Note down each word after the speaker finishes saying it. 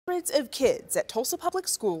Hundreds of kids at Tulsa Public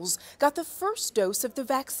Schools got the first dose of the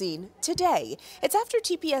vaccine today. It's after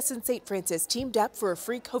TPS and St. Francis teamed up for a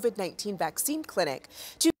free COVID-19 vaccine clinic.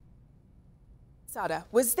 Sada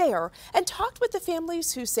was there and talked with the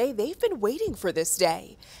families who say they've been waiting for this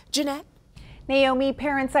day. Jeanette? Naomi,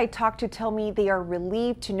 parents I talked to tell me they are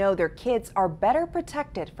relieved to know their kids are better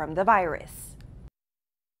protected from the virus.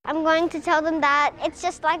 I'm going to tell them that it's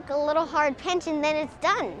just like a little hard pinch and then it's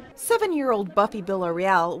done. 7-year-old Buffy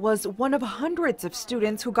Villarreal was one of hundreds of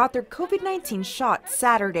students who got their COVID-19 shot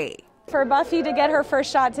Saturday. For Buffy to get her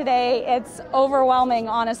first shot today, it's overwhelming,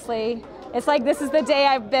 honestly. It's like this is the day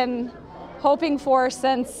I've been hoping for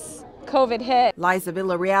since COVID hit. Liza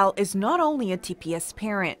Villarreal is not only a TPS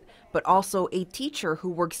parent, but also a teacher who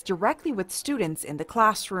works directly with students in the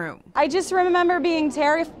classroom. I just remember being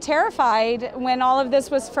terrified when all of this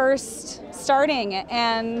was first starting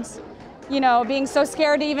and, you know, being so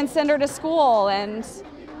scared to even send her to school. And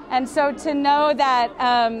so to know that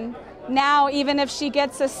now, even if she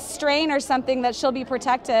gets a strain or something, that she'll be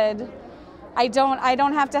protected. I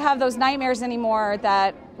don't have to have those nightmares anymore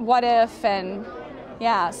that what if, and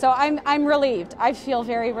yeah, so I'm relieved. I feel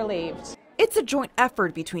very relieved. It's a joint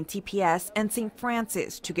effort between TPS and St.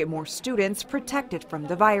 Francis to get more students protected from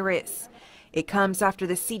the virus. It comes after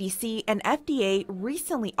the CDC and FDA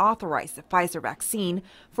recently authorized the Pfizer vaccine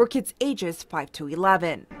for kids ages 5 to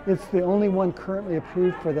 11. It's the only one currently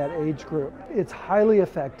approved for that age group. It's highly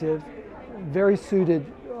effective, very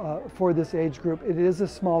suited for this age group. It is a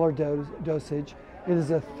smaller dosage. It is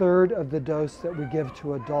a third of the dose that we give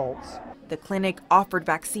to adults. The clinic offered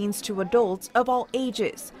vaccines to adults of all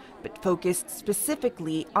ages, but focused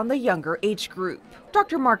specifically on the younger age group.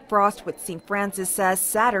 Dr. Mark Frost with St. Francis says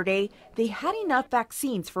Saturday they had enough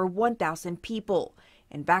vaccines for 1,000 people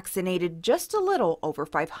and vaccinated just a little over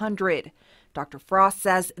 500. Dr. Frost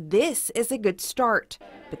says this is a good start,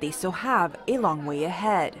 but they still have a long way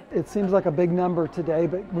ahead. It seems like a big number today,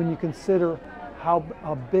 but when you consider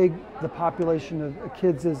how big the population of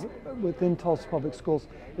kids is within Tulsa Public Schools,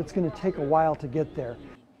 it's going to take a while to get there.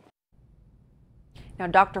 Now,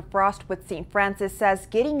 Dr. Frost with St. Francis says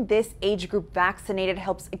getting this age group vaccinated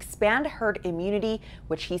helps expand herd immunity,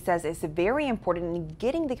 which he says is very important in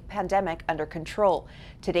getting the pandemic under control.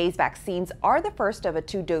 Today's vaccines are the first of a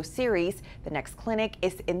 2-dose series. The next clinic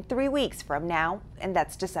is in 3 weeks from now, and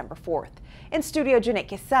that's December 4th. In studio, Jeanette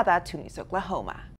Quesada, 2 News Oklahoma.